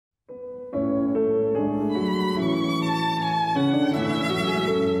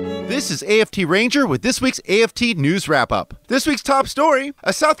This is AFT Ranger with this week's AFT News Wrap-Up. This week's top story,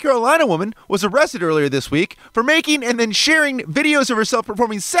 a South Carolina woman was arrested earlier this week for making and then sharing videos of herself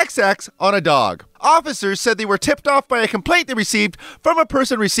performing sex acts on a dog. Officers said they were tipped off by a complaint they received from a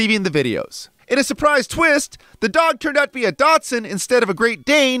person receiving the videos. In a surprise twist, the dog turned out to be a Dachshund instead of a Great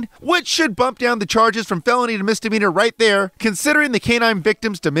Dane, which should bump down the charges from felony to misdemeanor right there, considering the canine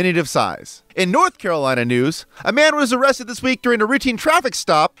victim's diminutive size. In North Carolina news, a man was arrested this week during a routine traffic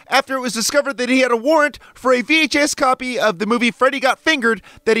stop after it was discovered that he had a warrant for a VHS copy of the movie Freddy Got Fingered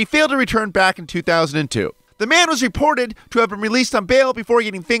that he failed to return back in 2002. The man was reported to have been released on bail before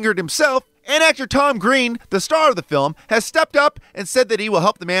getting fingered himself, and actor Tom Green, the star of the film, has stepped up and said that he will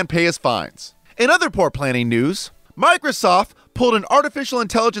help the man pay his fines. In other poor planning news, Microsoft pulled an artificial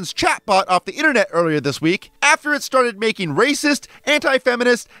intelligence chatbot off the internet earlier this week after it started making racist,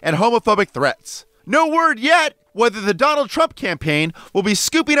 anti-feminist, and homophobic threats. No word yet whether the Donald Trump campaign will be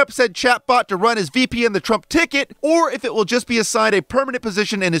scooping up said chatbot to run as VP in the Trump ticket, or if it will just be assigned a permanent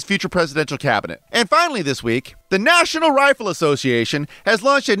position in his future presidential cabinet. And finally this week, the National Rifle Association has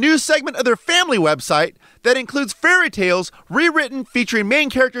launched a new segment of their family website that includes fairy tales rewritten featuring main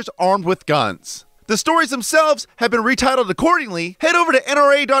characters armed with guns. The stories themselves have been retitled accordingly. Head over to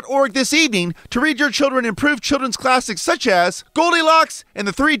NRA.org this evening to read your children improved children's classics such as Goldilocks and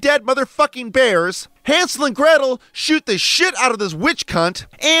the Three Dead Motherfucking Bears, Hansel and Gretel shoot the shit out of this witch cunt,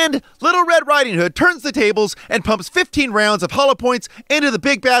 and Little Red Riding Hood turns the tables and pumps 15 rounds of hollow points into the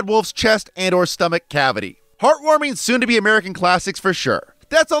big bad wolf's chest and or stomach cavity. Heartwarming, soon-to-be American classics for sure.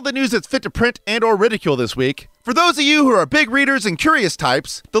 That's all the news that's fit to print and or ridicule this week. For those of you who are big readers and curious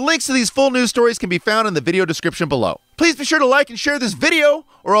types, the links to these full news stories can be found in the video description below. Please be sure to like and share this video,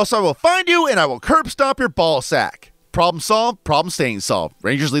 or else I will find you and I will curb stomp your ball sack. Problem solved, problem staying solved.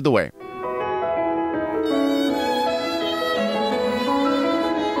 Rangers lead the way.